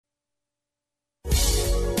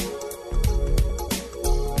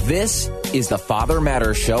This is the Father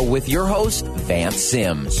Matters Show with your host, Vance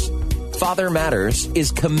Sims. Father Matters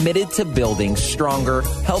is committed to building stronger,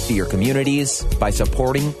 healthier communities by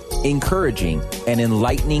supporting, encouraging, and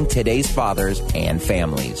enlightening today's fathers and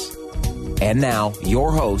families. And now,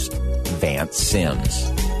 your host, Vance Sims.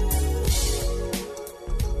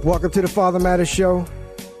 Welcome to the Father Matters Show.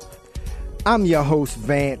 I'm your host,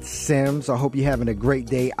 Vance Sims. I hope you're having a great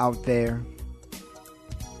day out there.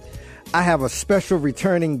 I have a special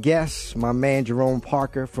returning guest, my man Jerome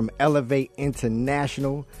Parker from Elevate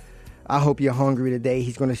International. I hope you're hungry today.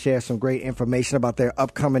 He's going to share some great information about their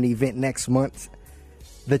upcoming event next month,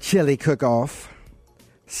 the Chili Cook-Off,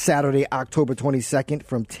 Saturday, October 22nd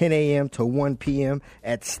from 10 a.m. to 1 p.m.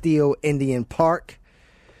 at Steele Indian Park.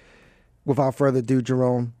 Without further ado,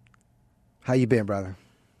 Jerome, how you been, brother?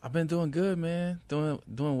 I've been doing good, man. Doing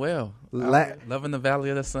well. Loving the Valley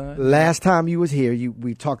of the Sun. Last time you was here,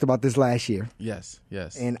 we talked about this last year. Yes.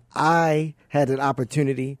 And I had an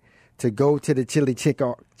opportunity to go to the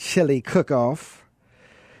Chili Cook-Off.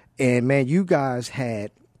 And, man, you guys had,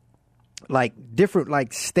 like, different,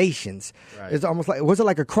 like, stations. Right. It's almost like, was it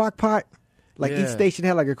like a crock pot? Like, each station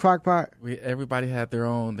had, like, a crock pot? Everybody had their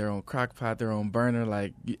own crock pot, their own burner.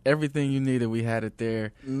 Like, everything you needed, we had it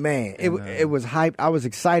there. Man, and, it was hype. I was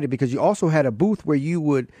excited because you also had a booth where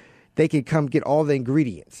they could come get all the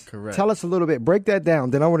ingredients. Correct. Tell us a little bit. Break that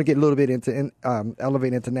down. Then I want to get a little bit into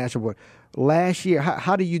Elevate International. But last year,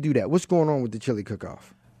 how do you do that? What's going on with the Chili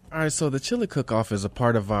Cook-Off? All right, so the Chili Cook-Off is a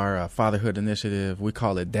part of our fatherhood initiative. We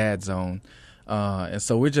call it Dad Zone. And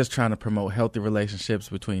so we're just trying to promote healthy relationships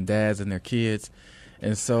between dads and their kids.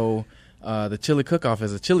 And so the Chili Cook-Off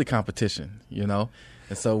is a chili competition, you know.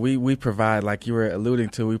 And so we provide, like you were alluding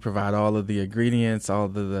to, we provide all of the ingredients, all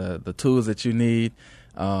of the tools that you need.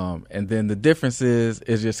 And then the difference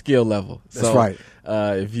is your skill level. That's so, right.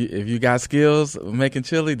 If you got skills making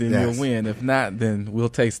chili, then Yes. you'll win. If not, then we'll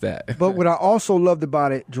taste that. But what I also loved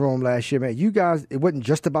about it, Jerome, last year, man, you guys, it wasn't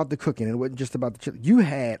just about the cooking. It wasn't just about the chili. You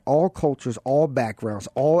had all cultures, all backgrounds,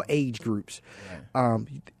 all age groups. Right.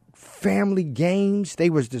 Family games. They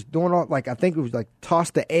was just doing all, like, I think it was like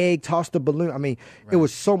toss the egg, toss the balloon. I mean, It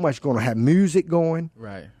was so much going on. Have music going.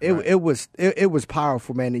 Right. It was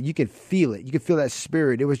powerful, man. And you could feel it. You could feel that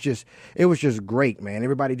spirit. It was just great, man.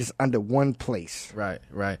 Everybody just under one place. Right.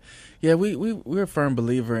 Yeah, we're a firm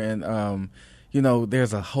believer in,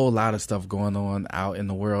 there's a whole lot of stuff going on out in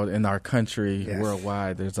the world, in our country, Yes.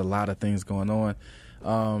 worldwide. There's a lot of things going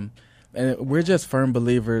on. And we're just firm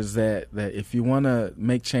believers that if you want to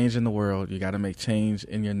make change in the world, you got to make change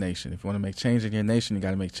in your nation. If you want to make change in your nation, you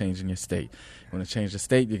got to make change in your state. You want to change the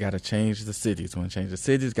state, you got to change the cities. You want to change the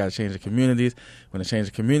cities, you got to change the communities. You want to change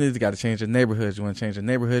the communities, you got to change the neighborhoods. You want to change the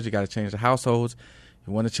neighborhoods, you got to change the households.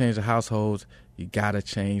 You want to change the households, you got to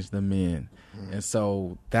change the men. And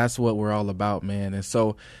so that's what we're all about, man. And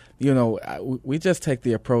so, we just take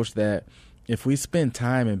the approach that if we spend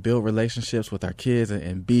time and build relationships with our kids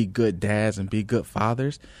and be good dads and be good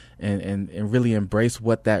fathers and really embrace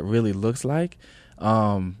what that really looks like,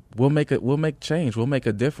 we'll make change. We'll make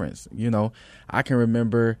a difference. I can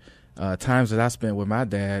remember times that I spent with my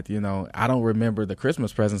dad. I don't remember the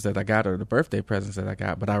Christmas presents that I got or the birthday presents that I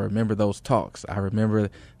got, but I remember those talks. I remember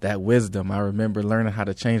that wisdom. I remember learning how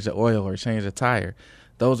to change the oil or change a tire.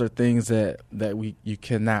 Those are things that you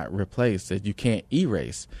cannot replace, that you can't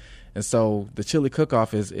erase. And so the Chili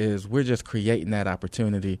Cook-Off is we're just creating that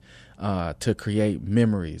opportunity to create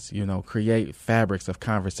memories, create fabrics of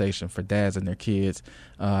conversation for dads and their kids,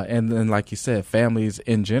 and then, like you said, families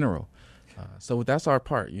in general. So that's our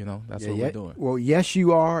part, that's what we're doing. Well, yes,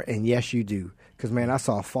 you are, and yes, you do. Because, man, I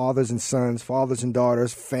saw fathers and sons, fathers and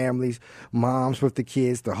daughters, families, moms with the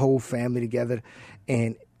kids, the whole family together.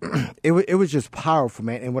 And it was just powerful,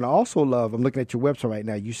 man. And what I also love, I'm looking at your website right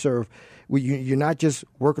now, you serve, you're not just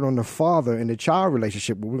working on the father and the child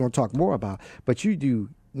relationship, what we're going to talk more about, but you do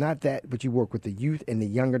not that, but you work with the youth and the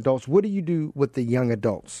young adults. What do you do with the young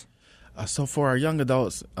adults? So for our young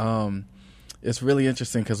adults, it's really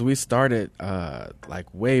interesting because we started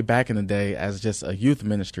like way back in the day as just a youth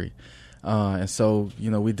ministry. And so,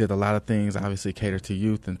 we did a lot of things, obviously cater to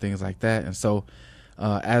youth and things like that. And so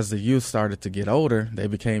as the youth started to get older, they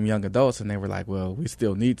became young adults and they were like, well, we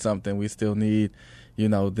still need something. We still need,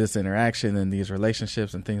 this interaction and these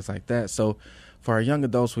relationships and things like that. So for our young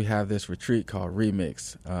adults, we have this retreat called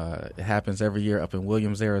Remix. It happens every year up in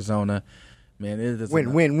Williams, Arizona. Man, it is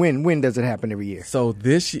when does it happen every year? So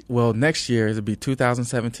next year it'll be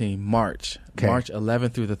 2017 March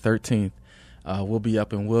 11th through the 13th. We'll be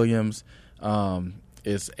up in Williams.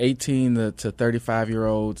 It's 18 to 35 year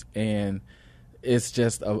olds, and it's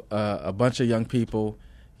just a bunch of young people,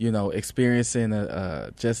 experiencing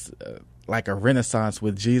like a renaissance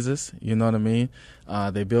with Jesus. You know what I mean?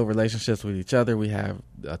 They build relationships with each other. We have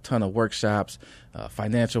a ton of workshops,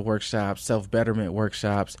 financial workshops, self-betterment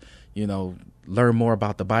workshops, learn more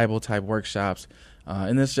about the Bible type workshops.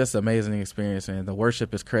 And it's just an amazing experience, and the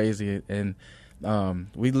worship is crazy. And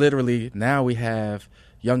we have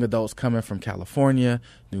young adults coming from California,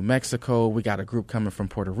 New Mexico. We got a group coming from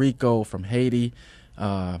Puerto Rico, from Haiti.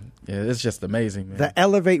 It's just amazing, man. The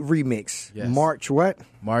Elevate Remix, yes. March what?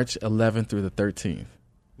 March 11th through the 13th.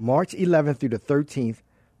 March 11th through the 13th,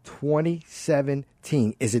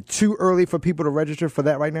 2017. Is it too early for people to register for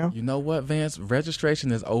that right now? You know what, Vance?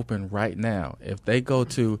 Registration is open right now. If they go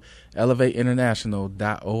to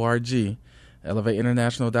elevateinternational.org,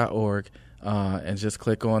 elevateinternational.org, and just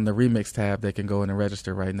click on the Remix tab, they can go in and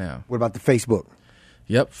register right now. What about the Facebook?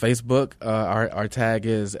 Yep, Facebook. Our tag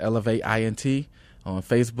is Elevate INT on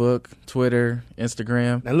Facebook, Twitter,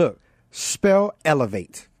 Instagram. Now look, spell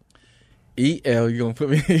Elevate. E-L, you're gonna put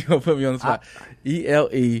me on the spot.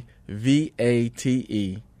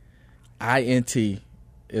 ELEVATEINT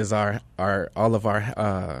is our all of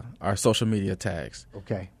our social media tags.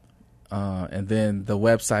 Okay. And then the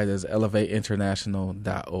website is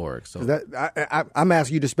elevateinternational.org. So I'm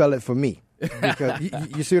asking you to spell it for me. Because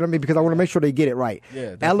you see what I mean? Because I want to make sure they get it right.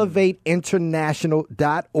 Yeah,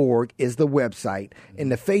 elevateinternational.org is the website,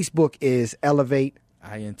 and the Facebook is Elevate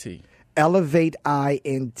INT. Elevate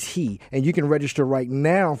INT. And you can register right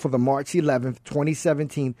now for the March 11th,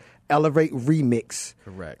 2017 Elevate Remix.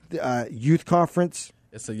 Correct. Youth Conference.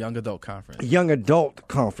 It's a young adult conference. Young adult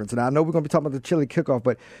conference. And I know we're going to be talking about the chili cook-off,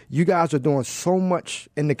 but you guys are doing so much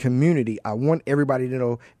in the community. I want everybody to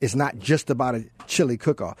know it's not just about a chili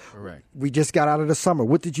cook-off. Correct. We just got out of the summer.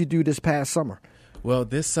 What did you do this past summer? Well,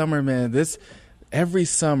 this summer, man, every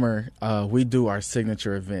summer we do our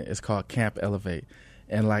signature event. It's called Camp Elevate.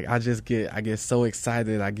 And like I get so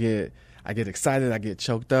excited. I get excited. I get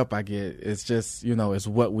choked up. It's just, it's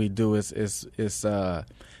what we do.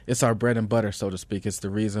 It's our bread and butter, so to speak. It's the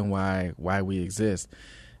reason why we exist.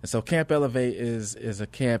 And so Camp Elevate is a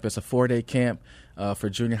camp. It's a 4-day camp for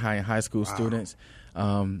junior high and high school students.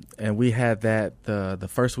 And we had that the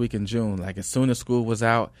first week in June. Like as soon as school was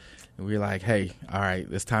out, we were like, hey, all right,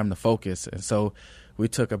 it's time to focus. And so we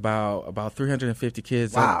took about 350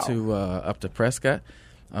 kids up to Prescott.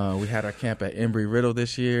 We had our camp at Embry-Riddle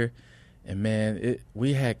this year. And, man,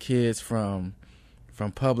 we had kids from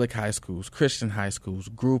public high schools, Christian high schools,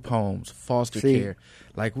 group homes, foster care.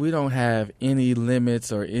 Like we don't have any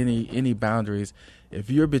limits or any boundaries. If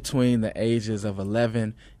you're between the ages of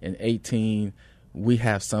 11 and 18, we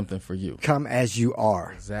have something for you. Come as you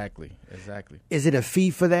are. Exactly. Is it a fee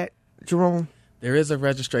for that, Jerome? There is a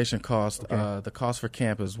registration cost. Okay. The cost for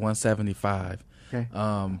camp is $175. Okay.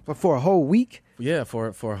 But for a whole week? Yeah, for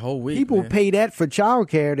a whole week. People pay that for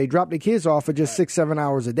childcare. They drop their kids off for just 6-7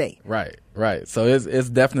 hours a day. Right. So it's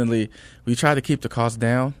definitely, we try to keep the cost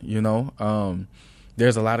down,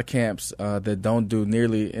 There's a lot of camps that don't do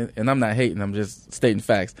nearly, and I'm not hating, I'm just stating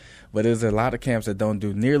facts, but there's a lot of camps that don't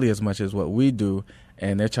do nearly as much as what we do,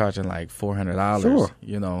 and they're charging like $400, sure.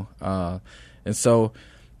 And so,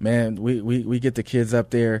 man, we get the kids up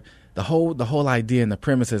there. The whole idea and the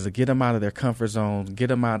premise is to get them out of their comfort zone, get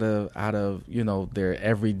them out of their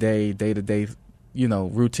everyday, day-to-day,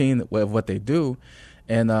 routine of what they do,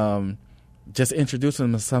 and just introduce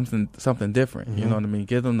them to something different. Mm-hmm. You know what I mean?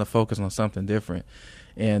 Get them to focus on something different.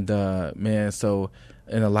 And man, so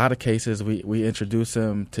in a lot of cases, we introduce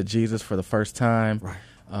them to Jesus for the first time. Right.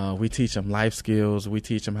 We teach them life skills. We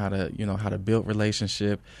teach them how to build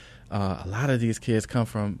relationship. A lot of these kids come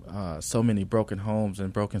from so many broken homes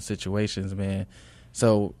and broken situations, man.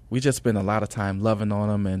 So we just spend a lot of time loving on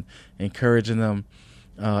them and encouraging them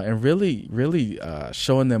and really, really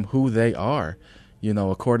showing them who they are,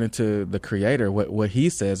 according to the Creator, what He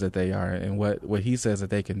says that they are and what He says that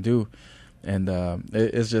they can do. And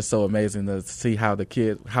it's just so amazing to see how they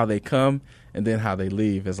come and then how they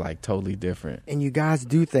leave is like totally different. And you guys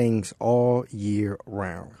do things all year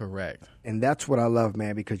round. Correct. And that's what I love,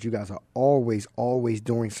 man, because you guys are always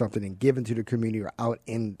doing something and giving to the community or out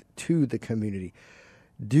into the community.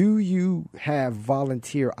 Do you have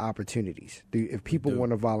volunteer opportunities? If people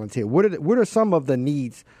want to volunteer, what are some of the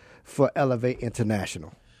needs for Elevate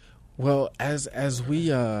International? Well, as we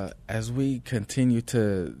continue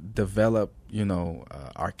to develop,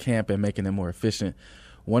 our camp and making it more efficient,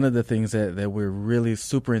 one of the things that we're really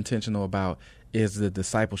super intentional about is the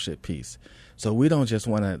discipleship piece. So we don't just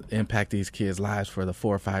want to impact these kids' lives for the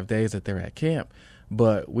 4 or 5 days that they're at camp,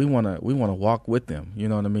 but we want to walk with them. You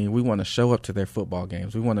know what I mean? We want to show up to their football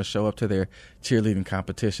games. We want to show up to their cheerleading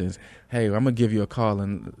competitions. Hey, I'm gonna give you a call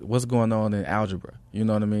and what's going on in algebra? You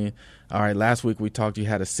know what I mean? All right, last week we talked. You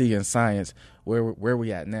had a C in science. Where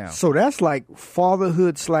we at now? So that's like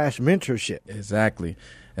fatherhood / mentorship. Exactly,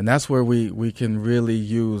 and that's where we can really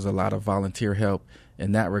use a lot of volunteer help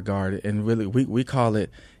in that regard. And really, we call it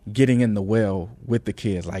getting in the well with the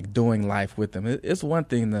kids, like doing life with them. It's one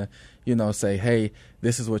thing to, say, hey,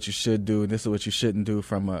 this is what you should do, and this is what you shouldn't do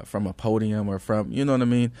from a podium or from, you know what I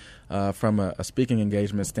mean, from a speaking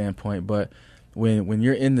engagement standpoint. But when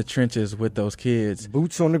you're in the trenches with those kids,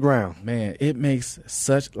 boots on the ground, man, it makes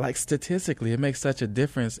statistically, it makes such a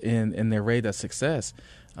difference in their rate of success.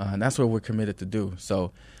 And that's what we're committed to do.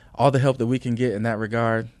 So all the help that we can get in that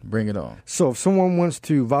regard, bring it on. So if someone wants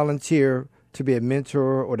to volunteer to be a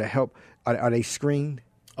mentor or to help, are they screened?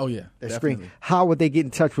 Oh yeah, they're definitely. Screened. How would they get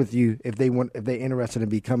in touch with you if they're interested in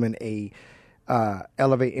becoming a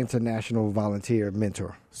Elevate International volunteer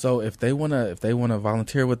mentor? So if they wanna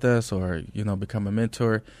volunteer with us or become a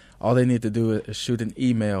mentor, all they need to do is shoot an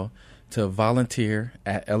email to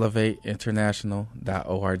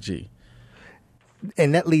volunteer@elevateinternational.org.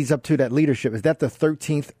 And that leads up to that leadership. Is that the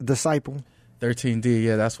 13th disciple? 13D,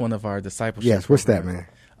 yeah, that's one of our discipleship. Yes, what's programs. that, man?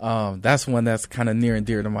 That's one that's kind of near and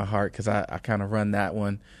dear to my heart because I kind of run that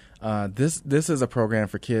one. This is a program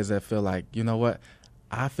for kids that feel like, you know what,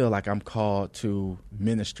 I feel like I'm called to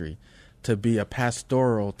ministry, to be a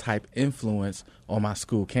pastoral type influence on my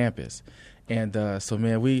school campus. And so,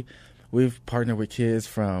 man, we've partnered with kids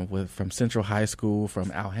from Central High School,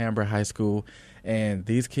 from Alhambra High School, and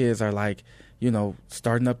these kids are like,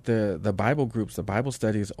 starting up the Bible groups, the Bible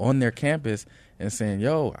studies on their campus and saying,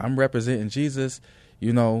 yo, I'm representing Jesus.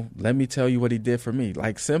 Let me tell you what he did for me.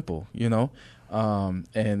 Like simple,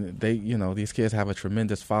 and they, these kids have a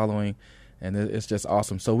tremendous following, and it's just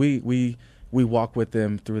awesome. So we walk with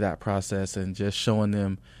them through that process and just showing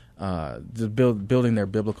them, building their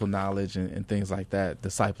biblical knowledge and things like that,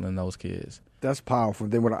 discipling those kids. That's powerful.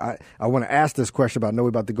 Then when I want to ask this question about, I know we're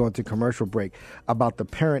about to go into commercial break, about the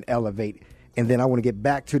Parent Elevate, and then I want to get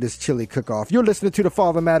back to this chili cook-off. You're listening to the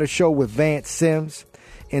Father Matters Show with Vance Sims.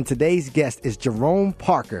 And today's guest is Jerome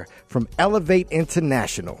Parker from Elevate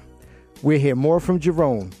International. We'll hear more from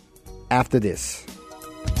Jerome after this.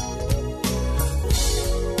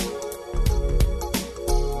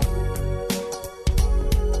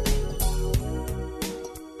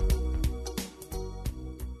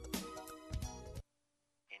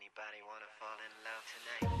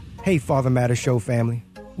 Hey, Father Matters Show family.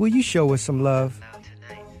 Will you show us some love?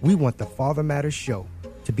 We want the Father Matters Show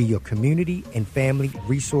to be your community and family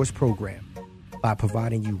resource program by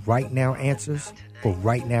providing you right now answers for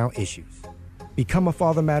right now issues. Become a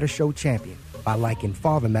Father Matters Show champion by liking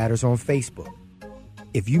Father Matters on Facebook.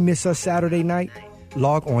 If you miss us Saturday night,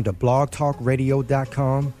 log on to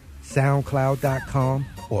blogtalkradio.com, soundcloud.com,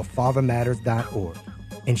 or fathermatters.org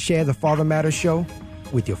and share the Father Matters Show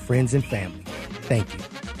with your friends and family. Thank you.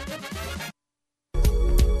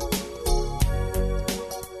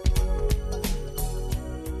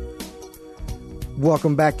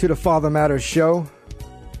 Welcome back to the Father Matters Show.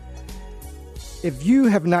 If you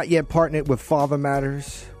have not yet partnered with Father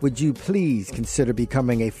Matters, would you please consider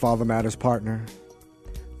becoming a Father Matters partner?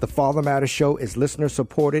 The Father Matters Show is listener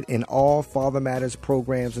supported, and all Father Matters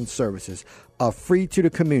programs and services are free to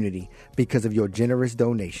the community because of your generous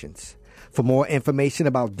donations. For more information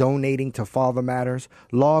about donating to Father Matters,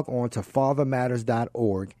 log on to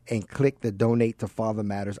fathermatters.org and click the Donate to Father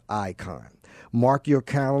Matters icon. Mark your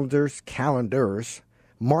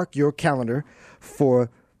mark your calendar for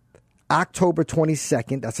October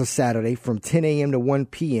 22nd, that's a Saturday, from 10 a.m. to 1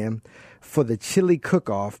 p.m. for the Chili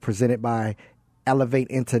Cook-Off presented by Elevate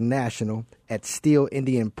International at Steele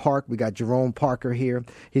Indian Park. We got Jerome Parker here.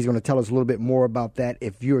 He's going to tell us a little bit more about that.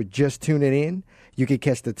 If you're just tuning in, you can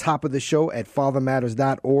catch the top of the show at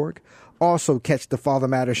fathermatters.org. Also catch the Father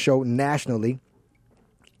Matters Show nationally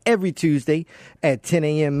every Tuesday at 10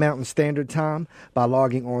 a.m. Mountain Standard Time by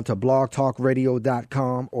logging on to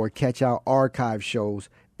blogtalkradio.com or catch our archive shows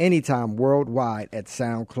anytime worldwide at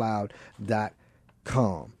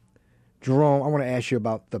soundcloud.com. Jerome, I want to ask you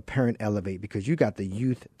about the Parent Elevate because you got the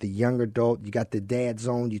youth, the young adult, you got the dad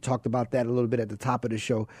zone. You talked about that a little bit at the top of the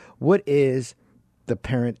show. What is the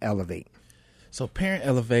Parent Elevate? So Parent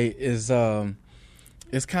Elevate is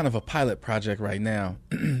it's kind of a pilot project right now.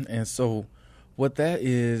 And so what that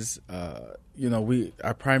is,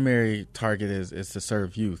 our primary target is to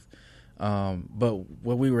serve youth. But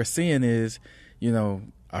what we were seeing is,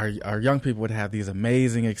 our young people would have these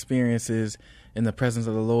amazing experiences in the presence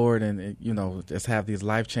of the Lord, and just have these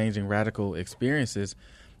life-changing, radical experiences,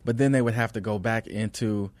 but then they would have to go back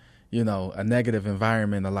into a negative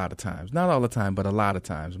environment a lot of times. Not all the time, but a lot of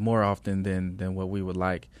times, more often than what we would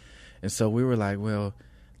like. And so we were like, well,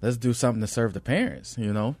 let's do something to serve the parents.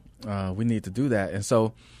 We need to do that. And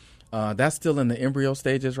so that's still in the embryo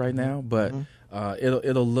stages right now, but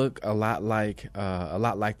it'll look a lot like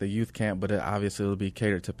the youth camp, but obviously it'll be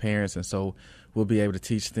catered to parents. And so we'll be able to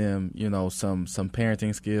teach them, some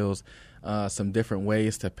parenting skills, some different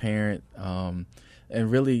ways to parent, and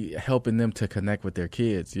really helping them to connect with their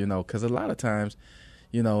kids, because a lot of times,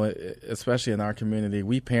 especially in our community,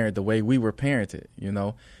 we parent the way we were parented,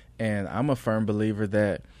 and I'm a firm believer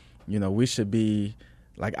that, we should be,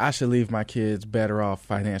 like, I should leave my kids better off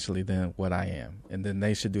financially than what I am, and then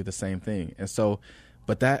they should do the same thing. And so,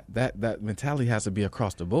 but that mentality has to be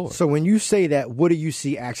across the board. So when you say that, what do you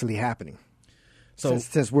see actually happening? So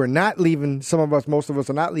since we're not leaving, most of us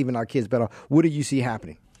are not leaving our kids better off, what do you see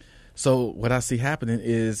happening? So what I see happening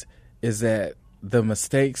is that the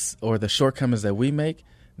mistakes or the shortcomings that we make,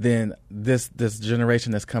 then this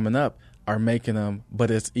generation that's coming up are making them,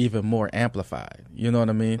 but it's even more amplified. You know what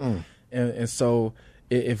I mean? And so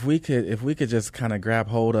if we could just kind of grab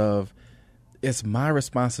hold of, it's my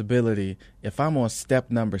responsibility. If I'm on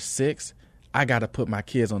step number 6, I got to put my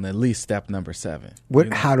kids on at least step number 7.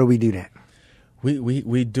 How do we do that?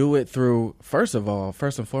 We do it through, first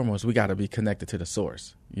and foremost, we got to be connected to the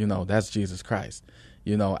source. That's Jesus Christ.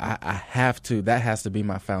 I have to, that has to be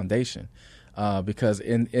my foundation, because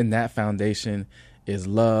in that foundation is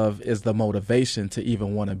love, is the motivation to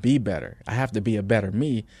even want to be better. I have to be a better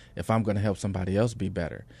me if I'm going to help somebody else be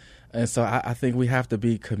better. And so I think we have to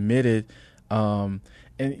be committed. And,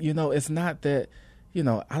 it's not that,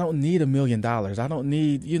 I don't need $1 million. I don't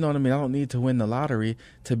need, I don't need to win the lottery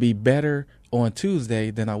to be better on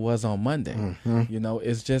Tuesday than I was on Monday.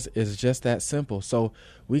 It's just that simple. So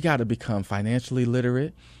we got to become financially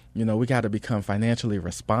literate. We got to become financially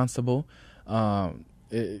responsible.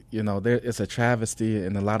 It's a travesty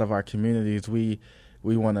in a lot of our communities. We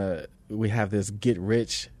have this get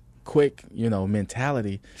rich quick,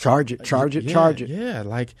 mentality. Charge it. Yeah,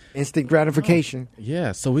 like instant gratification.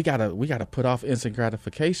 Yeah, so we gotta put off instant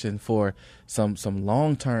gratification for some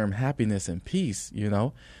long-term happiness and peace,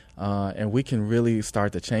 and we can really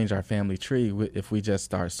start to change our family tree if we just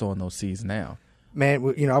start sowing those seeds now.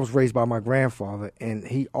 Man, I was raised by my grandfather, and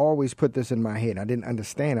he always put this in my head. I didn't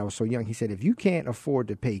understand. I was so young. He said, if you can't afford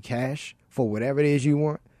to pay cash for whatever it is you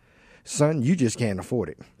want, son, you just can't afford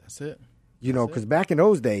it. That's it. Because back in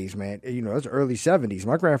those days, man, it was early 70s.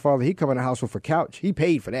 My grandfather, he'd come in the house with a couch. He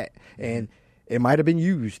paid for that, and it might have been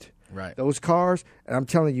used. Right. Those cars, and I'm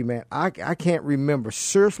telling you, man, I can't remember,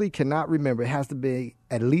 seriously cannot remember. It has to be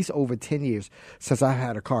at least over 10 years since I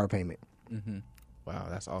had a car payment. Wow,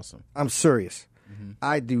 that's awesome. I'm serious.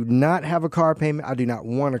 I do not have a car payment. I do not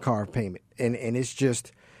want a car payment. And it's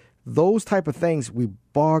just those type of things we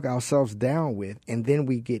bog ourselves down with, and then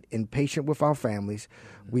we get impatient with our families.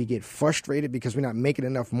 We get frustrated because we're not making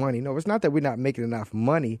enough money. No, it's not that we're not making enough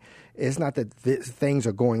money. It's not that things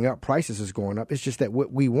are going up, prices is going up. It's just that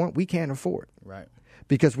what we want, we can't afford. Right.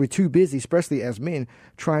 Because we're too busy, especially as men,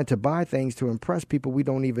 trying to buy things to impress people we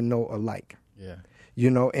don't even know or like. Yeah.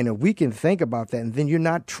 And if we can think about that, and then you're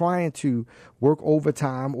not trying to work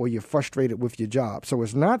overtime or you're frustrated with your job. So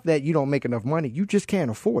it's not that you don't make enough money. You just can't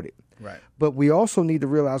afford it. Right. But we also need to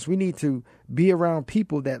realize we need to be around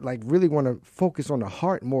people that like really want to focus on the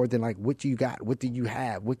heart more than like what you got, what do you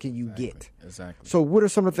have, what can you get. Exactly. So what are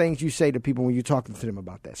some of the things you say to people when you're talking to them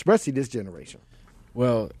about that, especially this generation?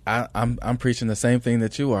 Well, I'm preaching the same thing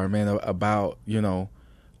that you are, man, about,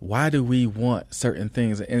 why do we want certain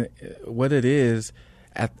things? And what it is,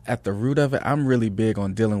 at the root of it, I'm really big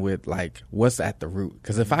on dealing with, like, what's at the root.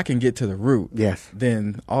 Because if I can get to the root, yes,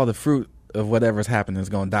 then all the fruit of whatever's happening is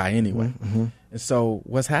going to die anyway. And so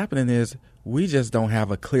what's happening is we just don't have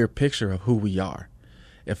a clear picture of who we are.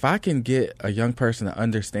 If I can get a young person to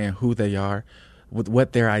understand who they are, with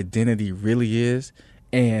what their identity really is,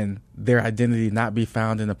 and their identity not be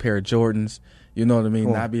found in a pair of Jordans, you know what I mean?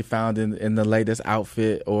 Cool. Not be found in the latest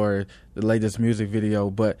outfit or the latest music video.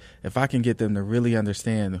 But if I can get them to really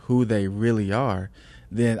understand who they really are,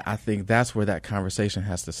 then I think that's where that conversation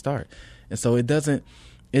has to start. And so it doesn't,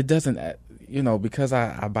 because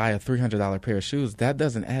I buy a $300 pair of shoes, that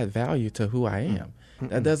doesn't add value to who I am.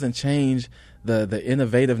 That doesn't change the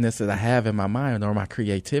innovativeness that I have in my mind or my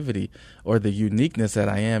creativity or the uniqueness that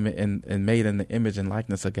I am and made in the image and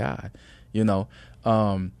likeness of God,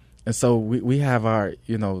 And so we have our,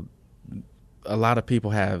 a lot of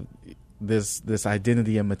people have this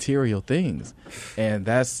identity in material things, and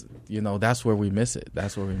that's where we miss it.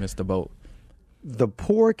 That's where we miss the boat. The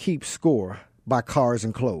poor keep score by cars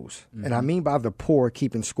and clothes. Mm-hmm. And I mean by the poor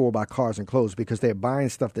keeping score by cars and clothes because they're buying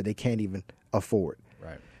stuff that they can't even afford.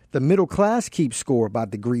 Right. The middle class keeps score by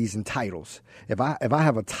degrees and titles. If I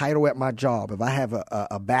have a title at my job, if I have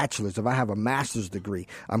a bachelor's, if I have a master's degree,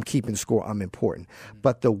 I'm keeping score. I'm important. Mm-hmm.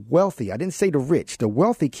 But the wealthy, I didn't say the rich, the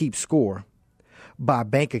wealthy keep score by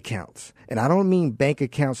bank accounts. And I don't mean bank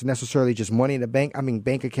accounts necessarily just money in the bank. I mean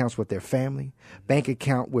bank accounts with their family, bank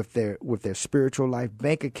account with their spiritual life,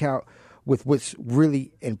 bank account with what's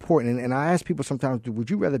really important. And I ask people sometimes,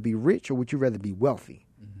 would you rather be rich or would you rather be wealthy?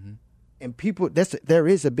 Mm-hmm. And people, there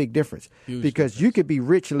is a big difference. Huge because difference. You could be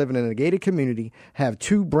rich and living in a gated community, have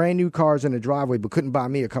 2 brand new cars in the driveway, but couldn't buy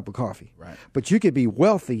me a cup of coffee. Right. But you could be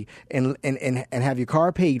wealthy and have your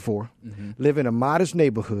car paid for, mm-hmm. live in a modest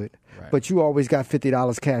neighborhood, right. but you always got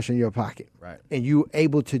 $50 cash in your pocket. Right. And you're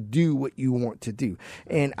able to do what you want to do.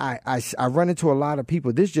 And I run into a lot of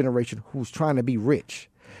people this generation who's trying to be rich.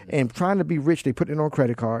 And trying to be rich, they put it on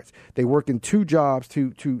credit cards. They work in 2 jobs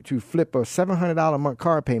to flip a $700 a month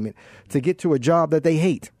car payment to get to a job that they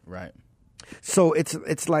hate. Right. So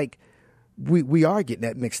it's like we are getting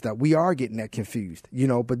that mixed up. We are getting that confused,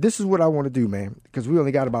 But this is what I want to do, man, because we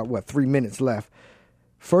only got about, 3 minutes left.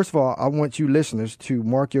 First of all, I want you listeners to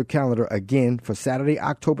mark your calendar again for Saturday,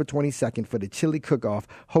 October 22nd for the Chili Cook-Off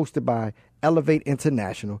hosted by Elevate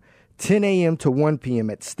International. 10 a.m. to 1 p.m.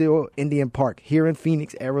 at Still Indian Park here in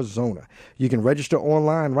Phoenix, Arizona. You can register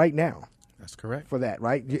online right now. That's correct. For that,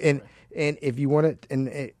 right? And if you want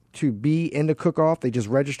to be in the cook-off, they just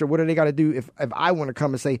register. What do they got to do if I want to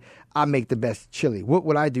come and say, I make the best chili? What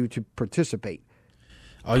would I do to participate?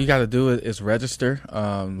 All you got to do is register.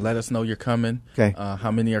 Let us know you're coming. Okay. How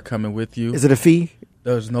many are coming with you? Is it a fee?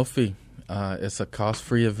 There's no fee. It's a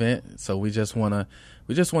cost-free event, so we just want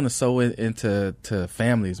to sow it into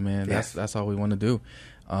families, man. Yes. That's all we want to do.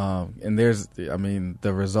 And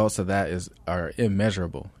the results of that are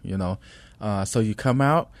immeasurable, So you come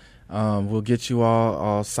out, we'll get you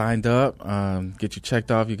all signed up, get you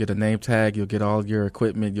checked off. You get a name tag, you'll get all your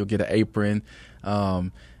equipment, you'll get an apron,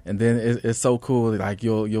 and then it's so cool. Like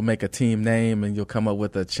you'll make a team name and you'll come up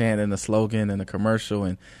with a chant and a slogan and a commercial,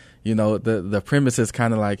 and the premise is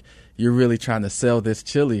kind of like you're really trying to sell this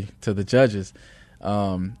chili to the judges.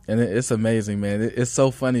 And it's amazing, man. It's so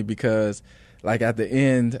funny because, like, at the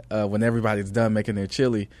end, when everybody's done making their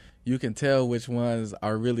chili, you can tell which ones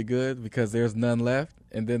are really good because there's none left.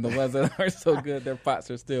 And then the ones that aren't so good, their pots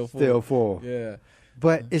are still full. Still full. Yeah.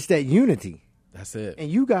 But it's that unity. That's it. And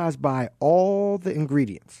you guys buy all the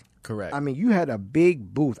ingredients. Correct. I mean, you had a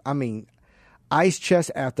big booth. I mean, ice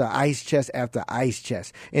chest after ice chest after ice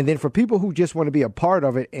chest. And then for people who just want to be a part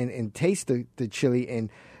of it and taste the chili and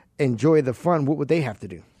enjoy the fun, what would they have to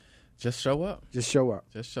do? Just show up. Just show up.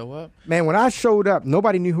 Just show up. Man, when I showed up,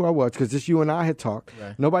 nobody knew who I was because just you and I had talked.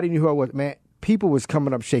 Right. Nobody knew who I was. Man, people was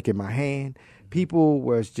coming up shaking my hand. People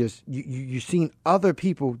was just, you seen other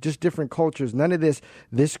people, just different cultures. None of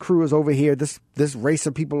this crew is over here, this race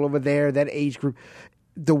of people over there, that age group.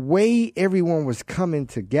 The way everyone was coming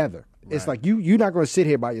together. Right. It's like you're not going to sit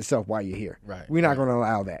here by yourself while you're here. Right. We're not going to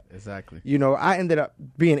allow that. Exactly. I ended up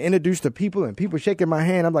being introduced to people and people shaking my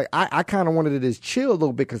hand. I'm like, I kind of wanted to just chill a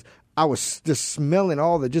little bit because I was just smelling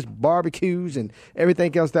all the just barbecues and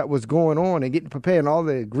everything else that was going on and getting prepared and all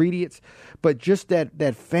the ingredients. But just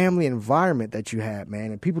that family environment that you had,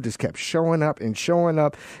 man, and people just kept showing up and showing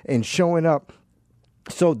up and showing up.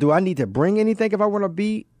 So do I need to bring anything if I want to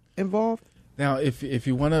be involved? Now, if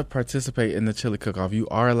you want to participate in the chili cook-off, you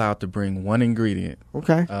are allowed to bring one ingredient.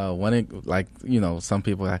 Okay. Some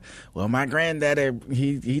people are like, well, my granddaddy,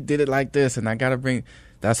 he did it like this, and I got to bring.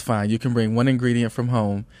 That's fine. You can bring one ingredient from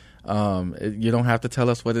home. You don't have to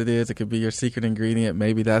tell us what it is. It could be your secret ingredient.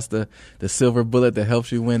 Maybe that's the silver bullet that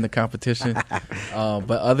helps you win the competition.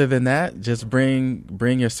 But other than that, just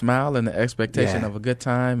bring your smile and the expectation of a good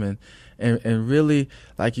time, and really,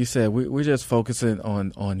 like you said, we're just focusing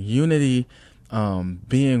on unity,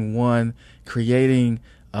 being one, creating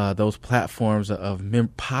those platforms of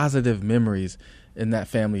positive memories in that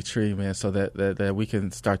family tree, man, so that we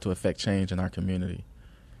can start to affect change in our community.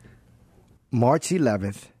 March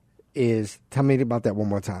 11th tell me about that one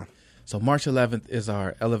more time. So March 11th is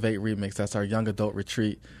our Elevate Remix. That's our young adult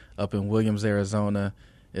retreat up in Williams, Arizona.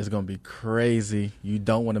 It's going to be crazy. You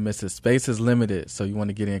don't want to miss it. Space is limited, so you want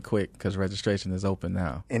to get in quick because registration is open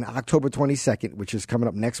now. And October 22nd, which is coming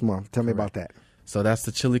up next month. Tell me about that. So that's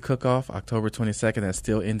the Chili Cook-Off, October 22nd at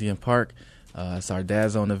Still Indian Park. It's our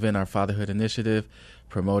Dad Zone event, our fatherhood initiative,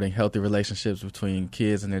 promoting healthy relationships between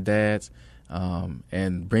kids and their dads.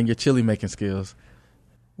 and bring your chili making skills.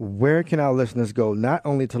 Where can our listeners go, not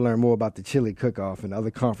only to learn more about the Chili Cook-Off and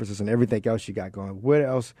other conferences and everything else you got going,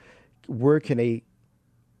 where can they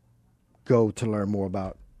go to learn more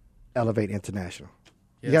about Elevate International?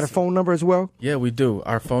 You got a phone number as well? Yeah, we do.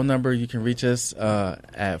 Our phone number, you can reach us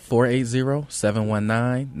at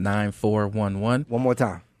 480-719-9411. One more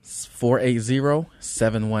time.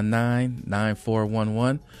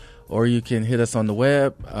 480-719-9411. Or you can hit us on the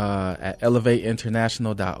web at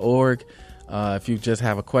elevateinternational.org. If you just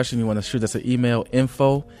have a question, you want to shoot us an email,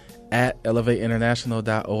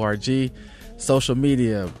 info@elevateinternational.org. Social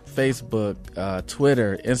media, Facebook,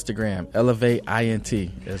 Twitter, Instagram, Elevate INT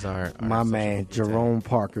is our My man, Jerome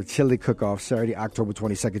Parker, Chili Cook-Off, Saturday, October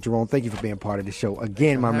 22nd. Jerome, thank you for being part of the show.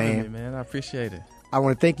 Again, my man. Me, man. I appreciate it. I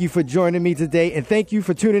want to thank you for joining me today, and thank you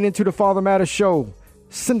for tuning into the Father Matters Show.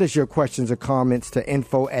 Send us your questions or comments to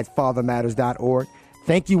info@fathermatters.org.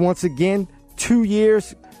 Thank you once again, 2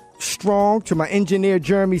 years strong, to my engineer,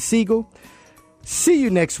 Jeremy Siegel. See you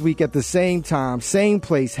next week at the same time, same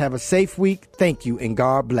place. Have a safe week. Thank you, and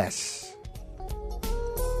God bless.